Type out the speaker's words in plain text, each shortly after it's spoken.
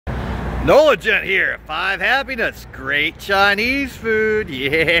Nola Gent here, 5 Happiness, great Chinese food,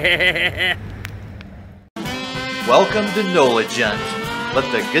 yeah! Welcome to Nola Gent, let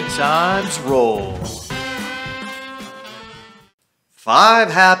the good times roll. 5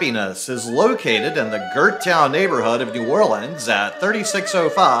 Happiness is located in the Gert Town neighborhood of New Orleans at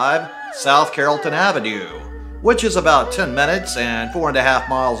 3605 South Carrollton Avenue, which is about 10 minutes and 4.5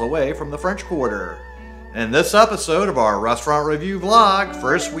 miles away from the French Quarter. In this episode of our restaurant review vlog,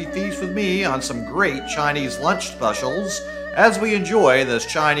 first we feast with me on some great Chinese lunch specials as we enjoy this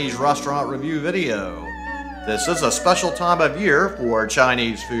Chinese restaurant review video. This is a special time of year for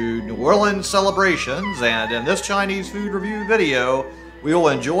Chinese food New Orleans celebrations, and in this Chinese food review video, we will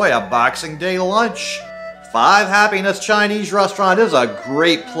enjoy a Boxing Day lunch. 5 Happiness Chinese Restaurant is a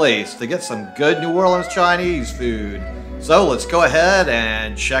great place to get some good New Orleans Chinese food. So let's go ahead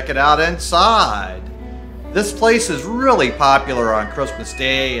and check it out inside. This place is really popular on Christmas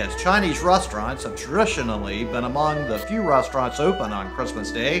Day, as Chinese restaurants have traditionally been among the few restaurants open on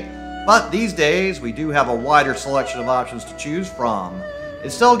Christmas Day, but these days we do have a wider selection of options to choose from.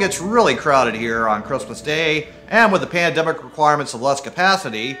 It still gets really crowded here on Christmas Day, and with the pandemic requirements of less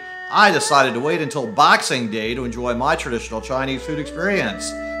capacity, I decided to wait until Boxing Day to enjoy my traditional Chinese food experience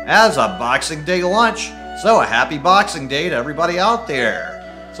as a Boxing Day lunch. So a happy Boxing Day to everybody out there.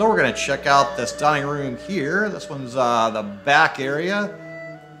 So we're going to check out this dining room here. This one's the back area.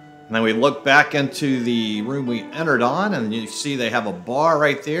 And then we look back into the room we entered on, and you see they have a bar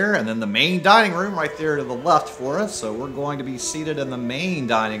right there, and then the main dining room right there to the left for us. So we're going to be seated in the main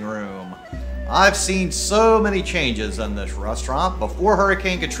dining room. I've seen so many changes in this restaurant. Before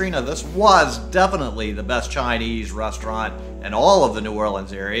Hurricane Katrina, this was definitely the best Chinese restaurant in all of the New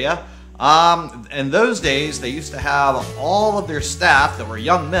Orleans area. In those days, they used to have all of their staff that were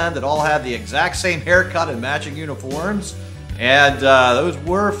young men that all had the exact same haircut and matching uniforms. And those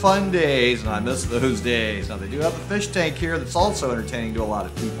were fun days, and I miss those days. Now, they do have a fish tank here that's also entertaining to a lot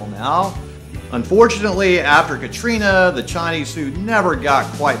of people now. Unfortunately, after Katrina, the Chinese food never got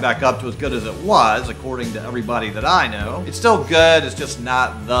quite back up to as good as it was, according to everybody that I know. It's still good, it's just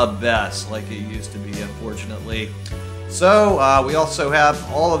not the best like it used to be, unfortunately. So we also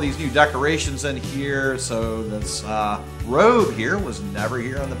have all of these new decorations in here. So this robe here was never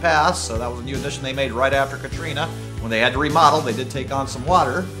here in the past. So that was a new addition they made right after Katrina. When they had to remodel, they did take on some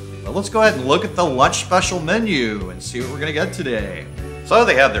water. But let's go ahead and look at the lunch special menu and see what we're going to get today. So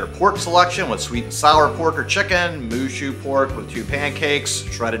they have their pork selection with sweet and sour pork or chicken, mushu pork with 2 pancakes,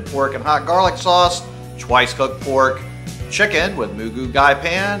 shredded pork and hot garlic sauce, twice cooked pork, chicken with mugu gai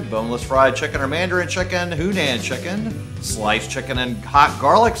pan, boneless fried chicken or mandarin chicken, Hunan chicken, sliced chicken and hot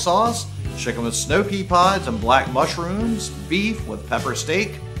garlic sauce, chicken with snow pea pods and black mushrooms, beef with pepper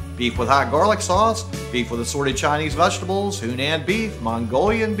steak, beef with hot garlic sauce, beef with assorted Chinese vegetables, Hunan beef,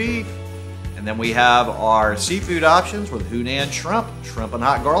 Mongolian beef. And then we have our seafood options with Hunan shrimp, shrimp and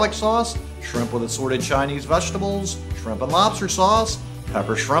hot garlic sauce, shrimp with assorted Chinese vegetables, shrimp and lobster sauce,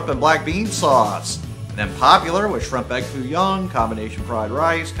 pepper shrimp and black bean sauce. And then popular with shrimp egg foo young, combination fried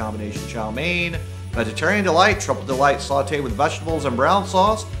rice, combination chow mein, vegetarian delight, triple delight sauteed with vegetables and brown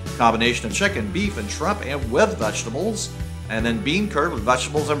sauce, combination of chicken, beef, and shrimp and with vegetables, and then bean curd with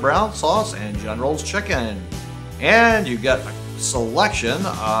vegetables and brown sauce, and General's chicken. And you get a selection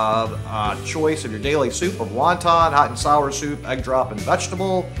of choice of your daily soup of wonton, hot and sour soup, egg drop and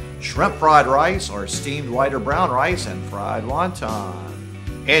vegetable, shrimp fried rice, or steamed white or brown rice and fried wonton.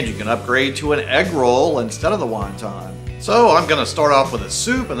 And you can upgrade to an egg roll instead of the wonton. So I'm going to start off with a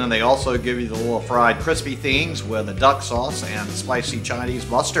soup, and then they also give you the little fried crispy things with a duck sauce and spicy Chinese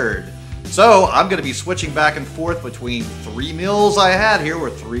mustard. So I'm going to be switching back and forth between 3 meals I had here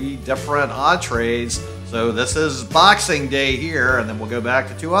with 3 different entrees. So this is Boxing Day here, and then we'll go back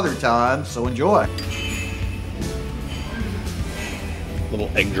to 2 other times, so enjoy. Little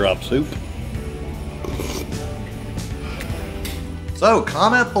egg drop soup. So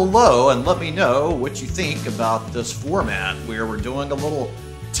comment below and let me know what you think about this format where we're doing a little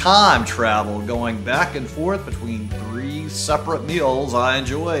time travel going back and forth between 3 separate meals I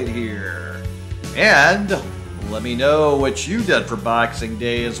enjoyed here. And let me know what you did for Boxing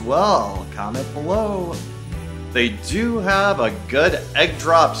Day as well. Comment below. They do have a good egg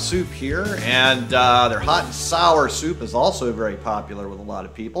drop soup here, and their hot and sour soup is also very popular with a lot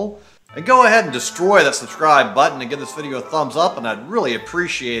of people. And go ahead and destroy that subscribe button and give this video a thumbs up, and I'd really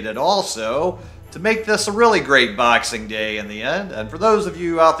appreciate it also to make this a really great Boxing Day in the end. And for those of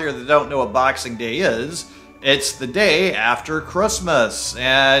you out there that don't know what Boxing Day is, it's the day after Christmas,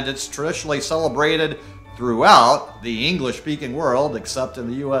 and it's traditionally celebrated throughout the English-speaking world, except in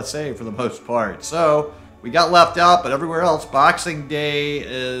the USA for the most part. So we got left out, but everywhere else, Boxing Day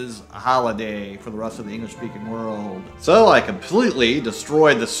is a holiday for the rest of the English-speaking world. So I completely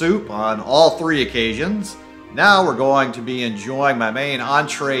destroyed the soup on all 3 occasions. Now we're going to be enjoying my main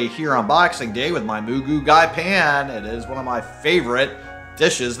entree here on Boxing Day with my Moo Goo Gai Pan. It is one of my favorite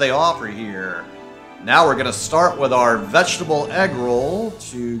dishes they offer here. Now we're going to start with our vegetable egg roll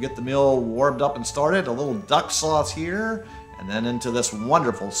to get the meal warmed up and started. A little duck sauce here. And then into this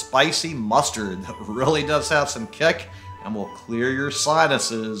wonderful spicy mustard that really does have some kick and will clear your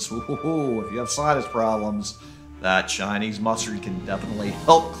sinuses. Ooh, if you have sinus problems, that Chinese mustard can definitely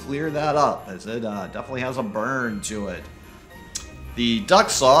help clear that up, as it definitely has a burn to it. The duck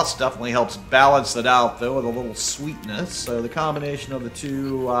sauce definitely helps balance it out, though, with a little sweetness. So the combination of the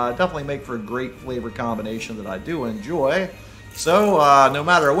two definitely make for a great flavor combination that I do enjoy. So, no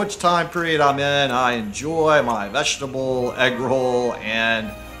matter which time period I'm in, I enjoy my vegetable egg roll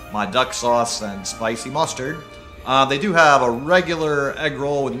and my duck sauce and spicy mustard. They do have a regular egg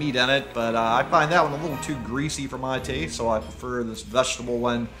roll with meat in it, but I find that one a little too greasy for my taste, so I prefer this vegetable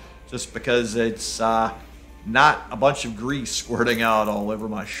one just because it's not a bunch of grease squirting out all over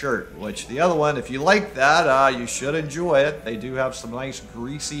my shirt. Which the other one, if you like that, you should enjoy it. They do have some nice,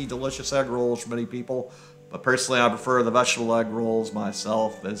 greasy, delicious egg rolls for many people. But personally, I prefer the vegetable egg rolls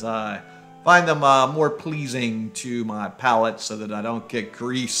myself, as I find them more pleasing to my palate so that I don't get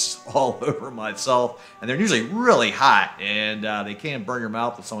grease all over myself. And they're usually really hot, and they can burn your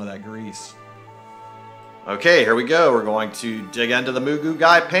mouth with some of that grease. Okay, here we go. We're going to dig into the Moo Goo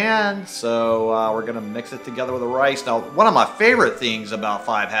Gai Pan. So we're going to mix it together with the rice. Now, one of my favorite things about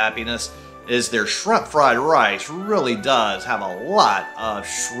Five Happiness is their shrimp fried rice. Really does have a lot of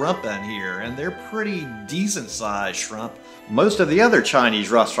shrimp in here, and they're pretty decent sized shrimp. Most of the other Chinese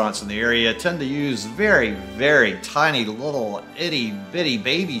restaurants in the area tend to use very, very tiny little itty bitty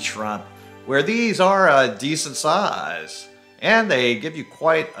baby shrimp, where these are a decent size. And they give you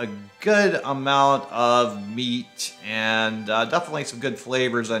quite a good amount of meat and definitely some good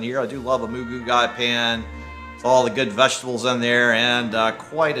flavors in here. I do love a Moo Goo Gai Pan. All the good vegetables in there and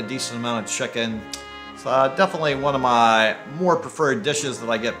quite a decent amount of chicken. It's definitely one of my more preferred dishes that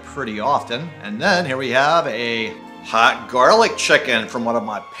I get pretty often. And then here we have a hot garlic chicken from one of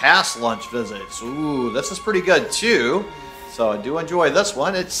my past lunch visits. Ooh, this is pretty good too. So I do enjoy this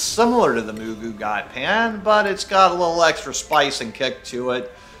one. It's similar to the Moo Goo Gai Pan, but it's got a little extra spice and kick to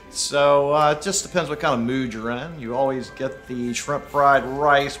it. So it just depends what kind of mood you're in. You always get the shrimp fried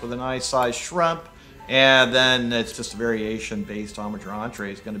rice with a nice sized shrimp. And then it's just a variation based on what your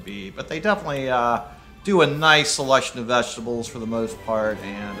entree is going to be. But they definitely do a nice selection of vegetables for the most part.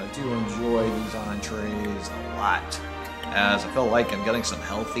 And I do enjoy these entrees a lot, as I feel like I'm getting some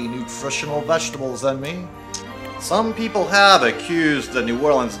healthy, nutritional vegetables in me. Some people have accused the New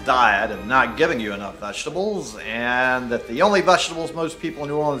Orleans diet of not giving you enough vegetables, and that the only vegetables most people in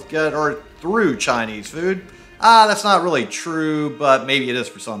New Orleans get are through Chinese food. That's not really true, but maybe it is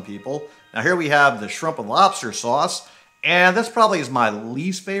for some people. Now here we have the shrimp and lobster sauce, and this probably is my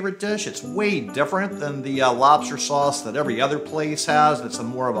least favorite dish. It's way different than the lobster sauce that every other place has. It's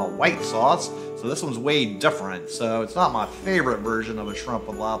more of a white sauce, so this one's way different. So it's not my favorite version of a shrimp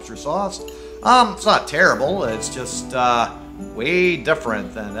and lobster sauce. It's not terrible, it's just way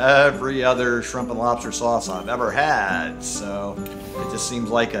different than every other shrimp and lobster sauce I've ever had. So it just seems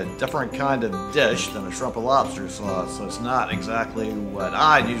like a different kind of dish than a shrimp and lobster sauce. So it's not exactly what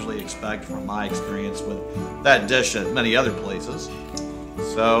I'd usually expect from my experience with that dish at many other places.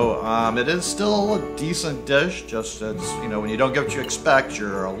 So it is still a decent dish, just as, you know, when you don't get what you expect,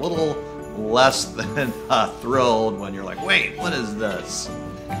 you're a little less than thrilled when you're like, wait, what is this?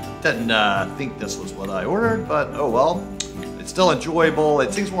 Didn't think this was what I ordered, but oh well. It's still enjoyable.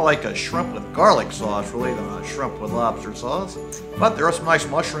 It seems more like a shrimp with garlic sauce, really, than a shrimp with lobster sauce. But there are some nice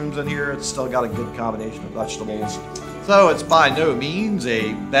mushrooms in here. It's still got a good combination of vegetables. So it's by no means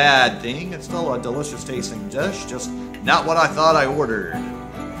a bad thing. It's still a delicious tasting dish, just not what I thought I ordered.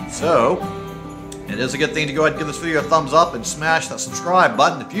 So, it is a good thing to go ahead and give this video a thumbs up and smash that subscribe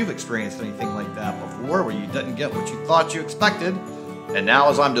button if you've experienced anything like that before, where you didn't get what you thought you expected. And now,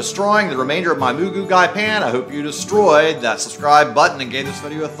 as I'm destroying the remainder of my Moo Goo Gai Pan, I hope you destroyed that subscribe button and gave this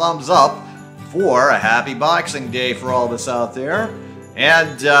video a thumbs up for a happy Boxing Day for all of us out there.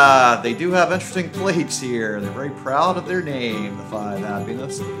 And they do have interesting plates here. They're very proud of their name, the Five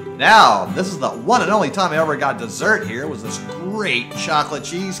Happiness. Now, this is the one and only time I ever got dessert here, was this great chocolate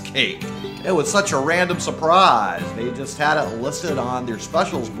cheesecake. It was such a random surprise. They just had it listed on their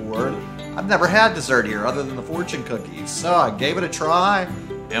specials board. I've never had dessert here other than the fortune cookies, so I gave it a try,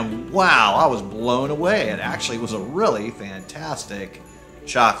 and wow, I was blown away. It actually was a really fantastic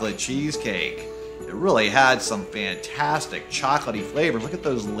chocolate cheesecake. it really had some fantastic chocolatey flavors. Look at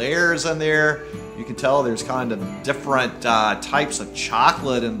those layers in there. You can tell there's kind of different types of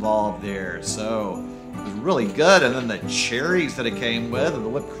chocolate involved there. So it was really good. And then the cherries that it came with and the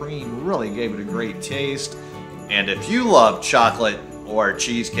whipped cream really gave it a great taste. And if you love chocolate or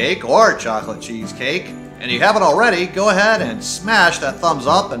cheesecake or chocolate cheesecake, and you haven't already, go ahead and smash that thumbs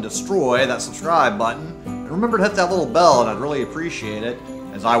up and destroy that subscribe button. And remember to hit that little bell, and I'd really appreciate it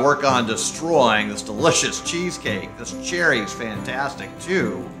as I work on destroying this delicious cheesecake. This cherry's fantastic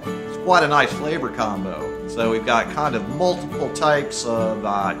too. It's quite a nice flavor combo. So we've got kind of multiple types of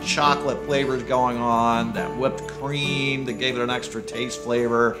chocolate flavors going on, that whipped cream that gave it an extra taste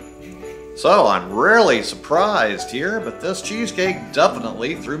flavor. So I'm rarely surprised here, but this cheesecake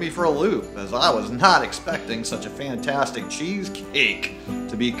definitely threw me for a loop, as I was not expecting such a fantastic cheesecake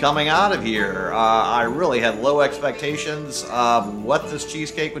to be coming out of here. I really had low expectations of what this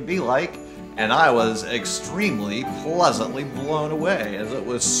cheesecake would be like, and I was extremely pleasantly blown away, as it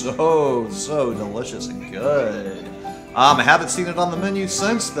was so delicious and good. I haven't seen it on the menu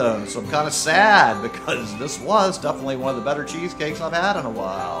since though, so I'm kind of sad because this was definitely one of the better cheesecakes I've had in a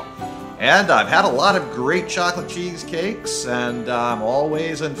while. And I've had a lot of great chocolate cheesecakes, and I'm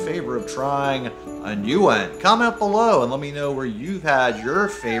always in favor of trying a new one. Comment below and let me know where you've had your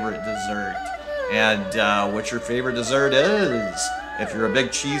favorite dessert and what your favorite dessert is. If you're a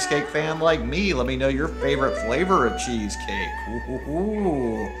big cheesecake fan like me, let me know your favorite flavor of cheesecake.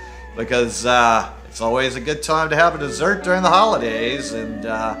 Ooh, because it's always a good time to have a dessert during the holidays, and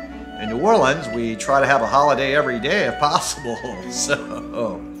in New Orleans we try to have a holiday every day if possible.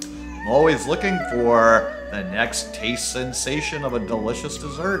 So I'm always looking for the next taste sensation of a delicious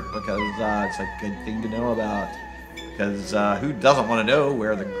dessert, because it's a good thing to know about. Because who doesn't want to know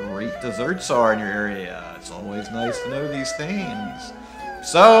where the great desserts are in your area? It's always nice to know these things.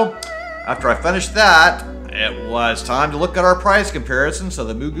 So after I finished that, it was time to look at our price comparison. So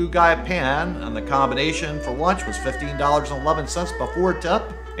the Moo Goo Gai pan and the combination for lunch was $15.11 before tip.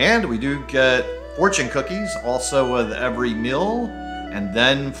 And we do get fortune cookies also with every meal. And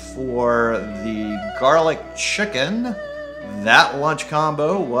then for the garlic chicken, that lunch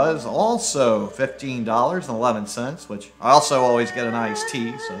combo was also $15.11, which I also always get an iced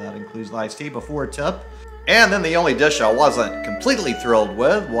tea, so that includes the iced tea before tip. And then the only dish I wasn't completely thrilled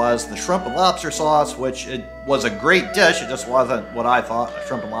with was the shrimp and lobster sauce, which it was a great dish. It just wasn't what I thought a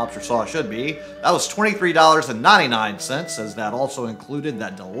shrimp and lobster sauce should be. That was $23.99, as that also included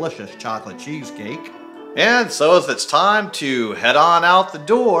that delicious chocolate cheesecake. And so as it's time to head on out the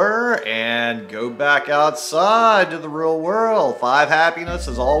door and go back outside to the real world, Five Happiness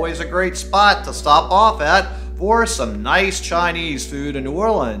is always a great spot to stop off at for some nice Chinese food in New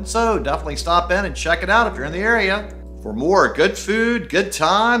Orleans. So definitely stop in and check it out if you're in the area for more good food, good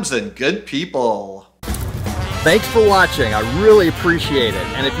times, and good people. Thanks for watching. I really appreciate it.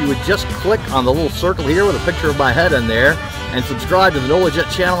 And if you would just click on the little circle here with a picture of my head in there and subscribe to the NOLA Jet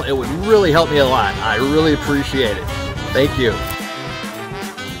channel, it would really help me a lot. I really appreciate it. Thank you.